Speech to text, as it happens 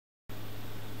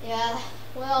Yeah,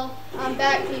 well, I'm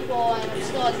back, people, and I'm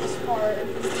still at this part.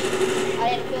 I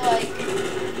didn't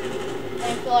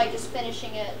feel like just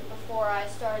finishing it before I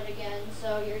started again,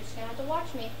 so you're just gonna have to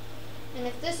watch me. And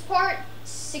if this part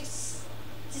just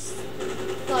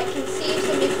like conceives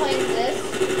of me playing this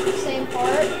same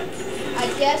part, I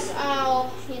guess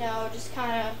I'll, just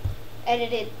kind of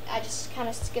edit it. I just kind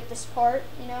of skip this part,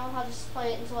 I'll just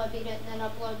play it until I beat it and then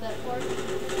upload that part.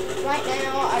 Right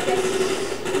now, I guess,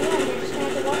 yeah, you're just gonna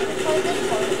have to watch me play this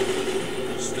part.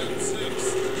 Step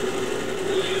 6.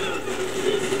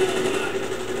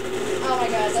 Oh my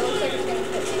god, that looks like it's gonna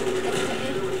hit me. It's gonna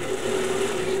hit me.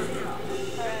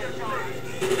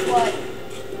 What?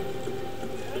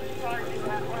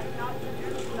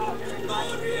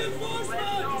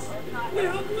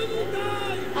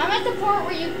 I'm at the part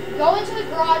where you go into the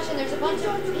garage and there's a bunch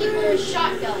of people with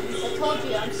shotguns. I told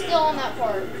you, I'm still on that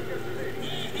part.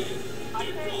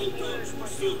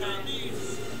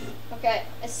 Okay,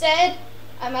 I said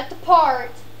I'm at the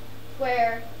part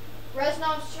where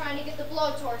Reznov's trying to get the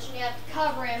blowtorch and you have to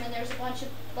cover him, and there's a bunch of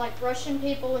like Russian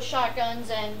people with shotguns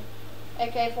and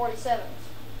AK-47s.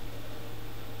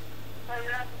 So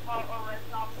you're at the part where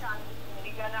Reznov's trying to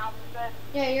get the minigun out of bed?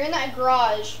 Yeah, you're in that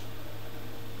garage.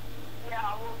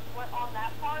 Yeah, well, on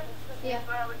that part, it's took me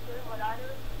forever too, what I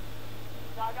do.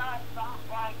 So I got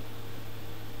like,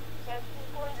 there's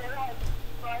people in there like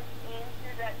bust in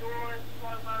through that door in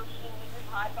slow motion. You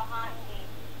just hide behind the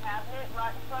cabinet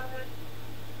right in front of it.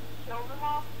 Kill them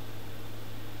all.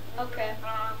 Okay.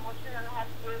 What you're gonna have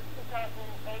to do is pick up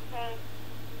an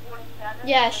AK-47.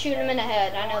 Yeah, shoot him in the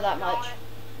head. I know that much.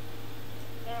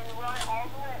 And run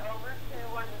all the way over to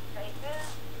where the safe is.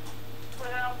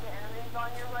 Put out the enemies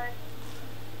on your way.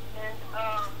 And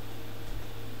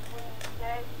when you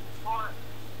stay on,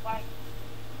 like,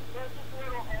 there's this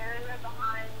little area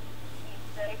behind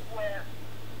the safe where.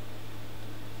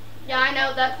 Yeah, I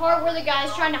know that part where the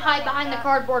guy's trying to hide behind the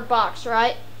cardboard box,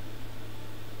 right?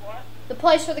 What? The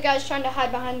place where the guy's trying to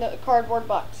hide behind the cardboard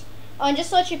box. Oh, and just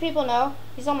to let you people know,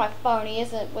 he's on my phone. He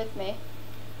isn't with me.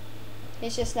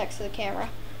 He's just next to the camera.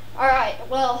 Alright,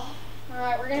 well,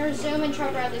 alright, we're going to resume and try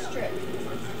to ride this trip.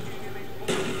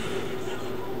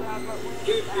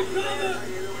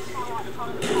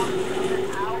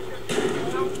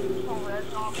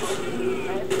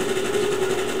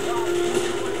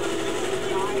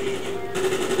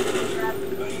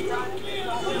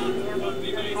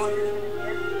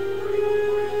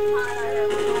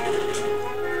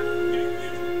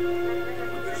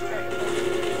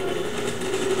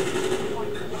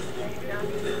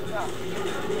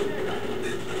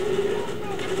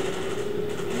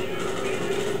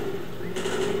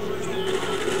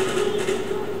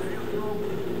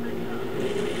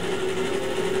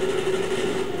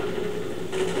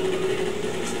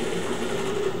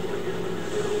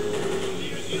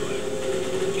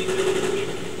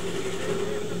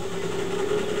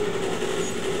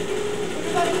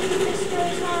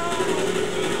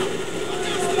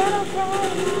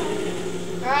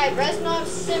 Alright,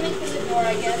 Reznov's simming through the door,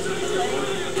 I guess you could say.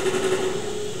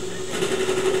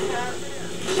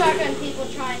 Shotgun people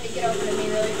trying to get over to me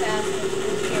really fast, and it's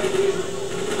really scary.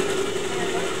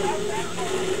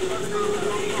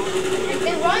 Like,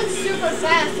 they run super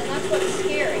fast, and that's what's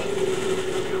scary.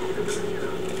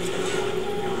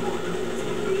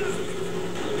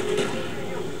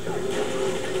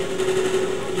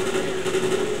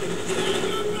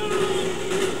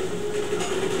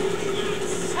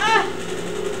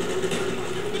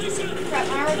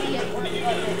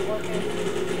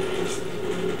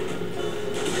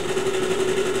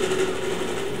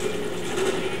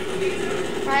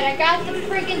 Alright, I got the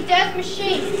freaking death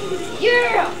machine.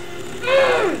 Yeah!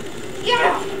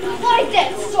 Yeah! Like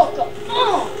that, sucker!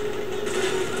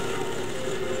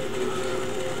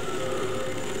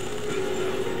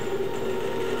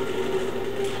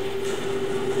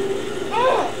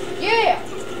 Yeah!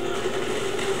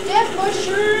 Death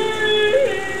machine!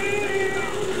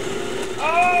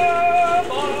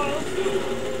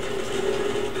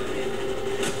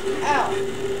 Ow.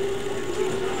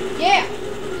 Yeah!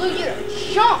 Look at her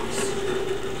chunks!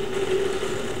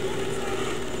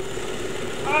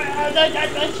 I have the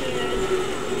death machine.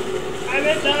 I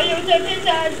will blow you to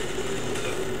pieces.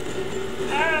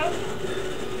 Ow.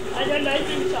 I don't like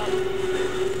this song.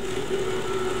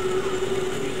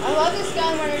 I love this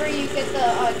gun whenever you get the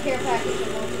care package in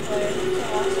multiplayer. It's so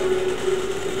awesome.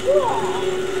 Cool.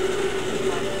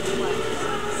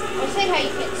 I was saying how you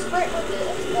can sprint with it.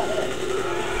 That's about it.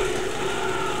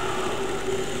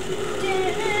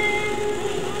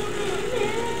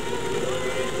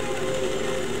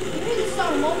 You hear this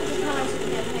song multiple times in the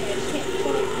campaign. I just can't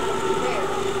pull it out of there.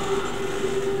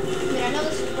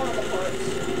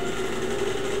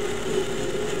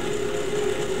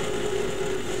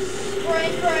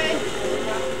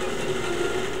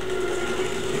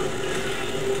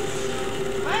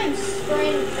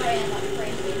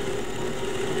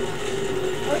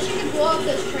 blow up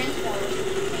those transformers if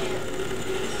you can.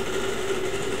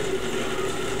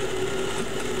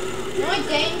 The only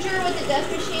danger with the death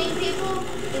machine, people,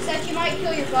 is that you might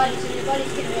kill your buddies, and your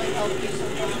buddies can really help you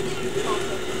sometimes.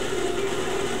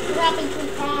 What happens when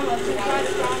karma to try to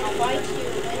fight you,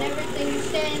 and everything you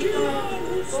stand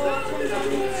for turns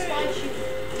on you and slice you?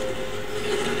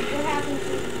 What happens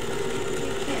when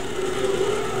you can't?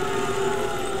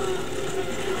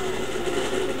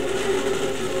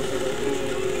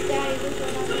 Daddy, look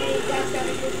what I made. Dad's got a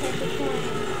good type of coin.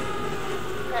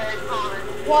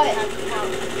 What?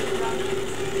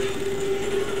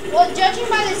 Well, judging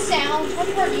by the sounds, what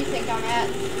part do you think I'm at?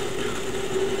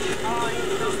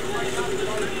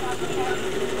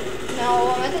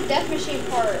 No, I'm at the death machine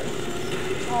part.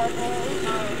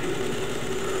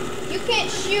 You can't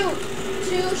shoot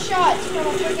 2 shots from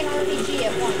a freaking RPG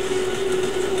at once.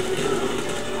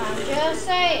 I'm just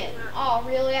saying. Oh,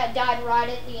 really? I died right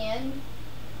at the end?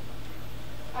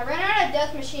 I ran out of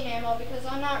death machine ammo because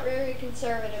I'm not very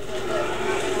conservative with it. I'm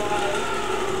not gonna lie.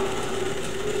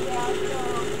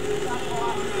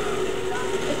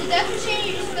 With the death machine,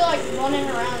 you just feel like running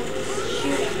around just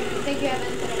shooting. You think you have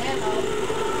infinite ammo.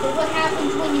 But what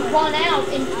happens when you run out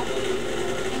and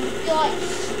you feel like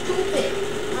stupid?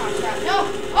 Oh crap! No!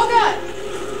 Oh god!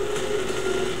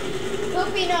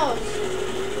 Poopy nose.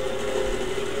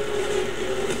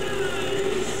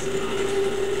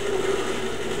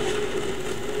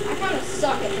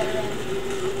 Suck at veteran.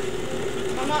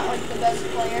 I'm not like the best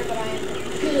player, but I am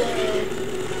good.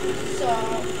 So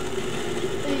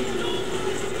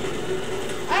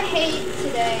I hate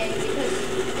today because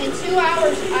in 2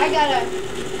 hours I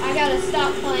gotta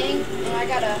stop playing and I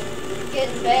gotta get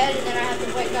in bed and then I have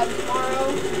to wake up tomorrow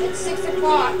at 6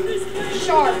 o'clock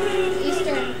sharp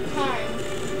Eastern time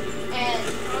and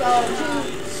go to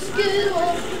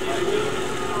school.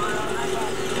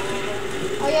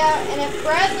 Oh yeah, and if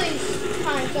Bradley's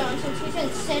time zone, since he's in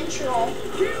Central,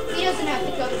 he doesn't have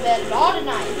to go to bed at all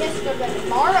tonight. He has to go to bed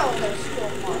tomorrow and go to school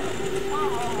tomorrow.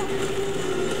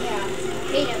 Yeah, I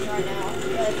hate him right now,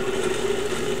 but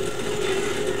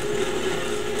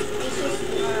he's just,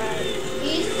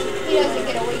 he doesn't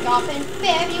get a week off in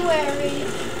February.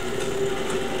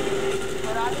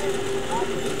 But I didn't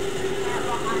stand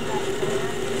behind that chair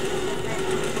and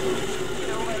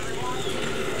kill everyone.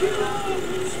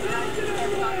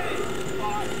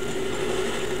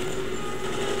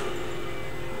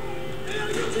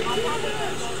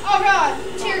 Oh god,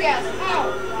 tear gas, ow,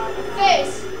 my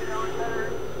face.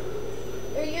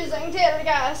 They're using tear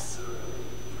gas.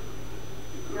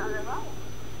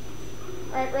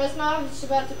 Alright, Reznov is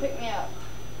about to pick me up.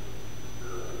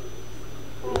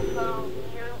 Cool, so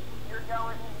you're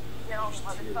going to get on the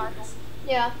motorcycle?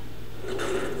 Yeah.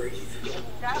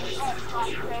 That's like my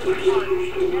favorite part. You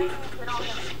get on the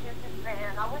stupid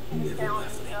van. I wish you could stay on the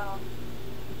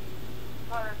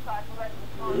motorcycle. That's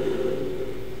fun.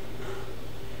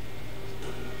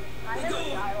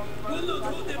 We'll not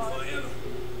hold them forever.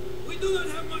 We do not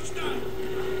have much time.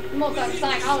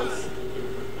 Motorcycles.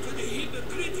 To the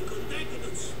hypocritical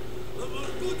decadence of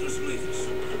Vorkuta's leaders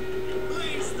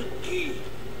lays the key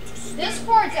to This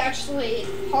part's actually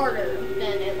harder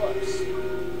than it looks.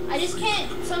 I just can't,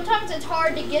 sometimes it's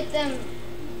hard to get them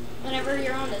whenever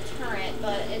you're on the turret,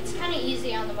 but it's kind of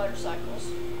easy on the motorcycles.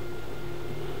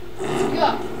 Let's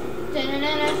go.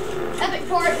 Da-na-na-na. Epic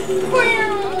part.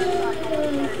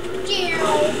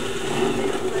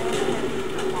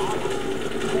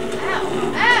 Ow.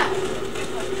 Ow.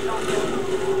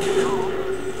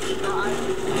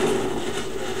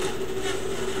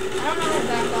 I don't know how to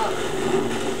back up.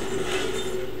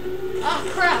 Oh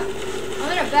crap. I'm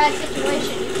in a bad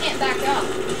situation. You can't back up.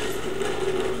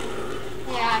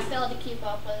 Yeah, I failed to keep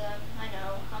up with them. I know.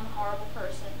 I'm a horrible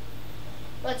person.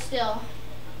 But still.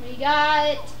 We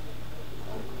got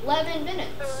 11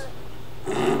 minutes.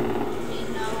 29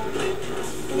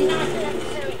 minutes.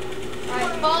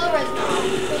 Alright, follow Reznov.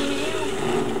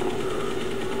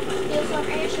 Feel some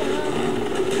action.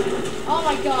 Oh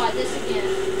my god, this again.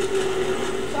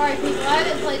 Sorry people, I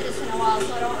haven't played this in a while,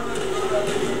 so I don't remember the road.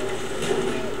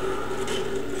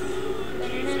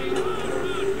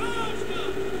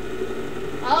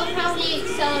 I love how he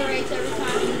accelerates every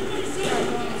time you start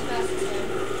going as fast as him.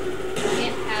 You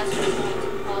can't pass him, it's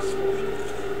impossible.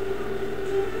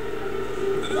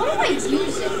 What am I using?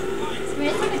 I mean,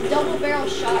 it's like a double barrel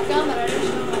shotgun, but I just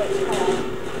don't know what it's called.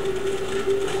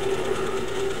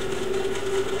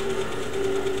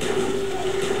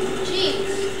 Jeez,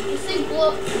 this thing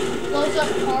blows up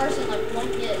cars in like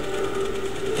one hit.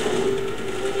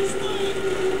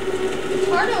 It's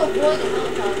hard to avoid the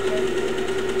helicopter.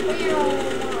 But you're all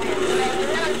around.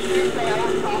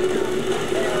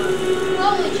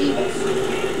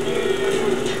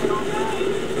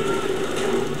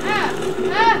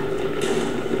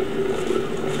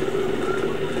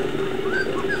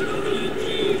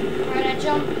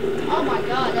 my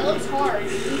god, that looks hard.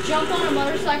 You jump on a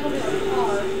motorcycle to a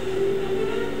car.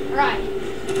 Alright.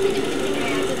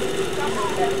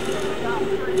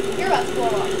 You're about to blow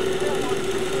up.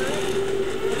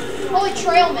 Holy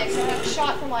trail mix, I got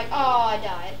shot from like, oh, I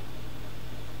died.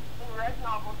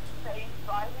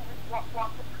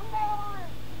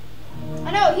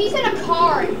 I know, he's in a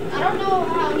car. I don't know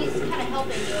how he's kind of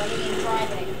helping you. I mean,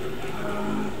 driving.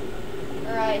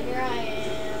 Alright, here I am.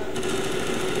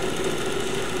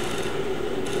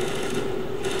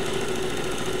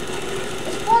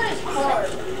 This part is hard.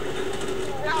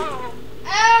 No.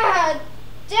 Ah,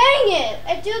 dang it!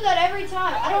 I do that every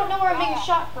time. I don't know where I'm being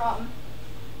shot from.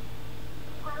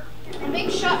 I'm being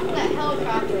shot from that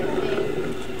helicopter, I think.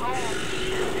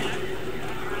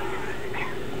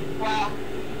 Wow.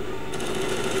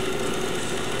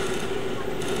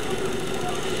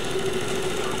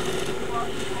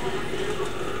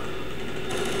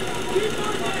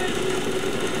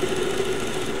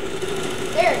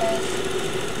 There it is.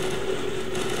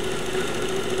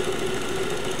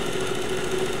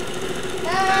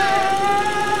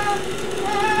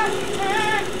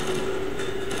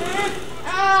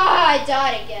 I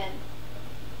died again.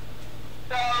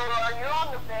 So, you're on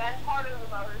the van part of the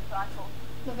motorcycle.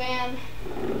 The van.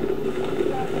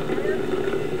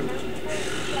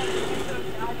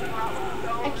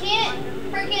 I can't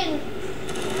freaking.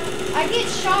 I get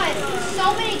shot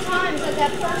so many times at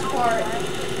that first part.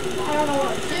 I don't know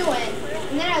what I'm doing.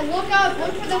 And then I look up,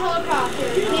 look for the helicopter,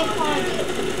 can't find it.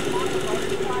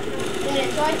 Then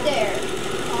it's right there. So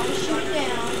I'm gonna shoot it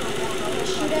down. I'm gonna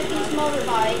shoot at these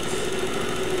motorbikes.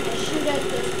 I'm gonna shoot at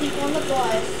those people on the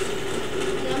bus.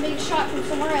 And then I'm being shot from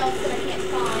somewhere else that I can't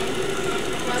find.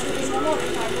 Because of these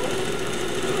motorcycles.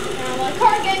 And I'm like,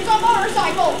 card games on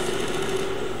motorcycles!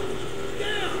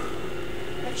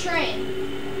 A train.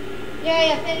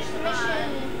 Yay, I finished the mission.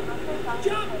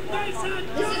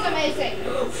 This is amazing.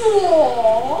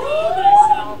 Whoa.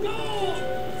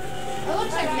 It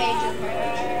looks like major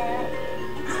furniture.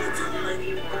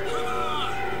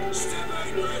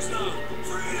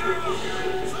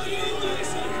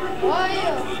 Why?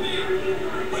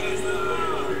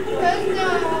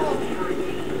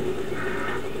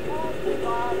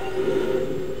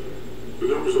 But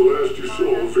that was the last you saw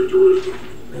of Victor Wisdom.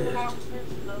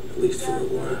 At least for a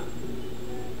while.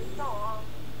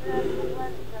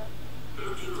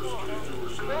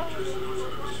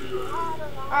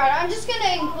 Alright, I'm just going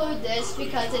to include this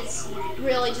because it's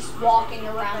really just walking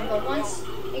around, but once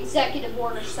executive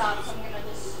order stops, I'm going to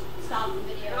just stop the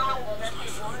video.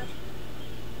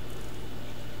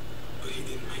 But he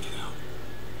didn't make it out.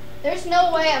 There's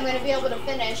no way I'm going to be able to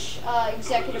finish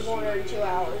executive order in 2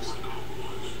 hours.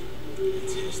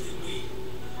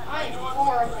 I am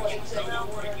horrible at executive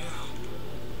order.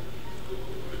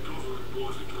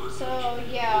 So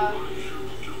yeah,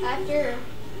 after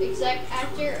this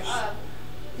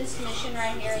mission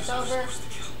right here is over,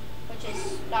 which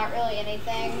is not really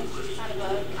anything, it's just kind of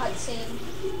a cutscene,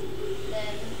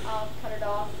 then I'll cut it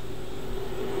off.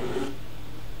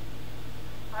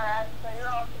 Alright, so you're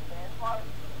off the van part.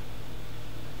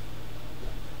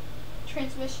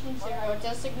 Transmission 0,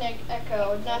 designate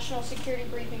Echo, National Security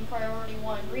Briefing Priority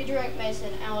 1, redirect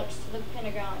Mason, Alex to the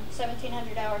Pentagon,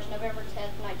 1700 hours, November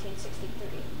 10th,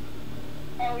 1963.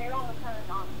 Oh, you're on the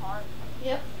Pentagon part.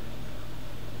 Yep.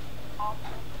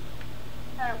 Awesome.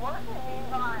 Hey, what does it mean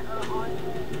by on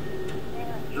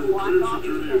You were cleared for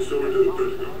duty and so into the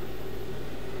Pentagon.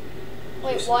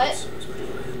 Wait, what?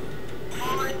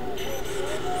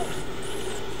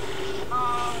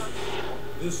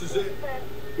 This is it.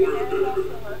 Where the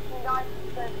Pentagon?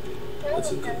 That's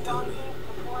a good dummy.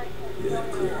 You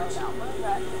have clearance.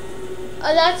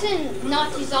 That's in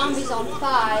Nazi Zombies on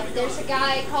 5. There's a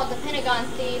guy called the Pentagon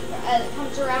Thief that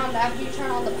comes around after you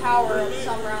turn on the power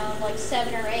some round, like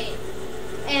 7 or 8.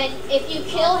 And if you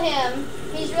kill him,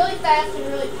 he's really fast and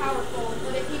really powerful,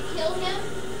 but if you kill him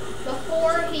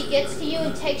before he gets to you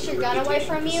and takes your gun away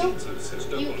from you,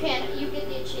 you get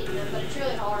the achievement, but it's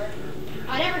really hard.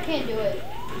 I never can do it.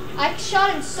 I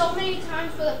shot him so many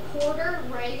times with a quarter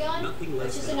ray gun,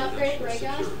 which is an upgraded ray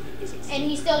gun, and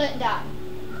he still didn't die.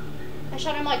 I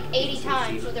shot him like 80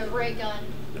 times with a ray gun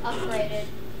upgraded,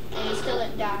 and he still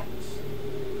didn't die.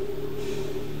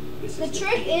 The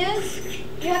trick is,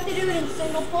 you have to do it in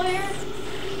single player,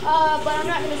 but I'm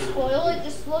not going to spoil it.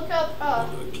 Just look up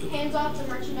Hands Off the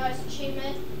Merchandise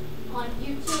Achievement on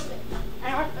YouTube.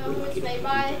 I don't know who it's made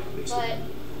by, but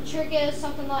the trick is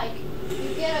something like,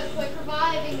 you get a quick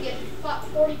revive and get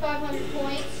 4,500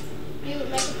 points. You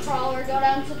make a crawler, go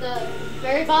down to the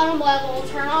very bottom level,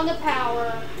 turn on the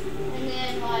power, and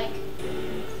then like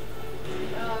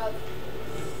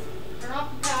turn off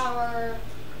the power. power,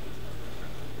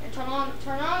 and turn on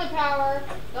the power,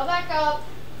 go back up,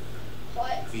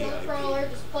 kill the crawler,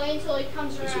 just play until he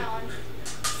comes around,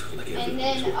 and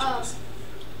then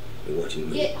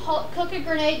cook a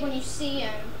grenade when you see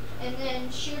him, and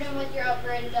then shoot him with your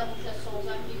upgraded double pistols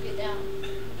after you get down.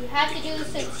 You have to do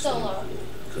this in solo,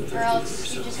 or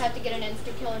else you just have to get an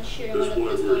insta kill and shoot him with a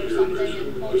pistol or something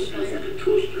in multiplayer.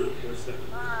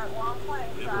 Alright, well, I'm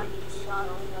playing practice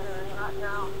battles right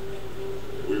now.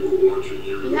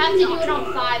 You have to do it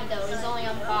on 5 though, he's only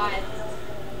on 5.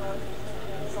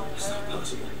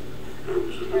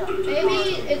 Maybe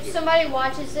if somebody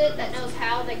watches it that knows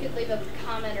how, they could leave a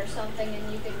comment or something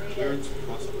and you could read it.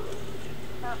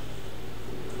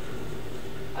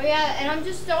 Oh yeah, and I'm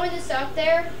just throwing this out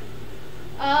there.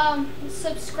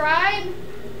 Subscribe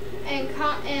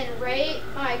and rate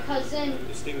my cousin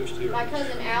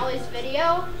Allie's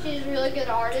video. She's a really good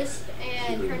artist,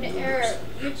 and her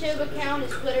YouTube account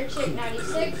is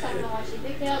GlitterChick96. I don't know why she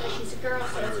picked it up, but she's a girl,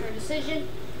 so it's her decision.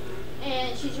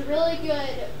 And she's a really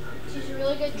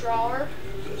good drawer.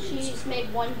 She's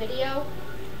made 1 video,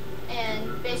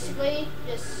 and basically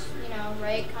just, you know,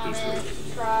 rate, comment,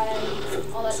 subscribe,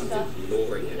 all that stuff.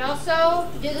 And also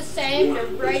do the same to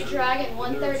Ray Dragon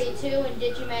 132 and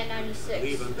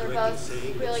Digiman96. They're both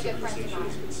really good friends of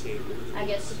mine, I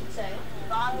guess you could say.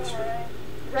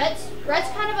 Red's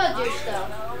kind of a douche though.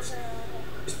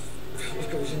 It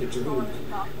goes into Jerome.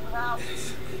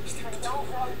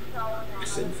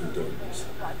 Ascend from darkness.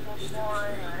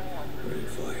 Rain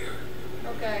fire.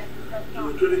 Okay. You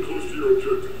were getting close to your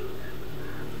objective.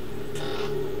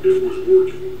 It was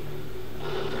working.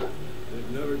 It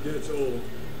never gets old.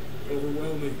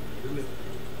 Overwhelming, isn't it?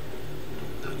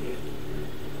 Not yet.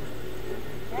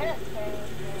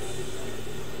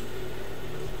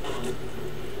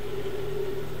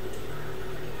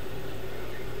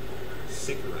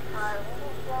 Cigarette.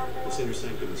 This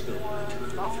intersection is built by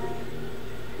 293.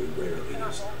 We rarely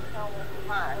use it.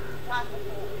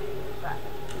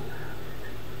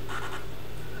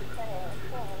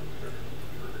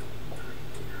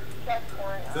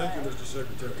 Thank you, Mr.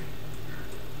 Secretary.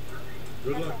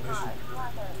 Good luck, Mason.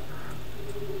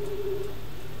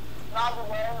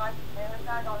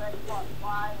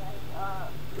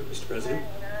 Mr. President?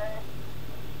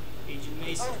 Agent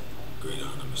Mason. Great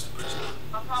honor, Mr. President.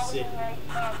 Sit.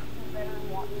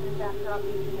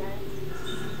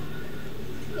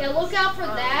 Yeah, look out for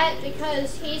that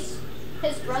because his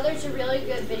brother's a really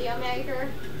good video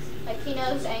maker. Like he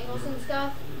knows angles and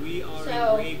stuff. We are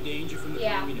So, in grave danger from the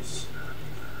yeah. communists.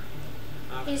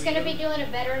 Our He's gonna be freedom, doing a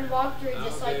veteran walkthrough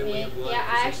just like me. Yeah,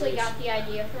 I actually got the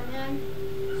idea from him.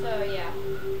 So yeah.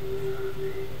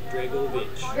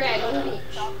 Dragovich.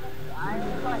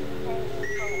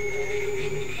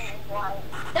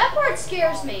 That part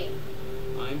scares me.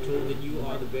 I'm told that you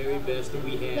are the very best that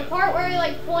we have. The part where he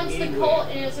like points the Anywhere. Colt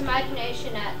in his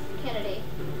imagination at Kennedy.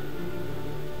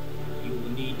 You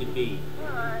will need to be.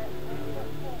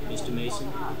 Mr. Mason,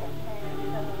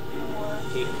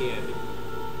 take care of it.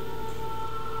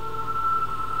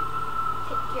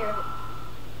 Take care of it.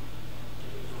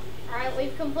 Alright,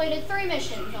 we've completed 3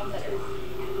 missions on Glitter.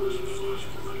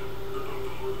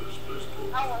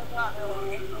 That one's not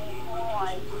really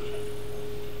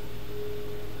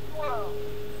Whoa.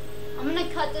 I'm gonna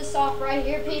cut this off right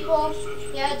here, people.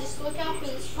 Yeah, just look out for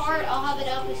this part. I'll have it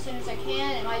up as soon as I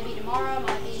can. It might be tomorrow, it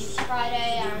might be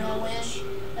Friday, I don't know when.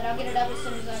 But I'll get it up as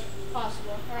soon as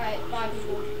possible. Alright, bye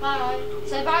people. Bye.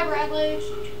 Say bye, Bradley.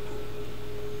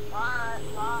 Bye.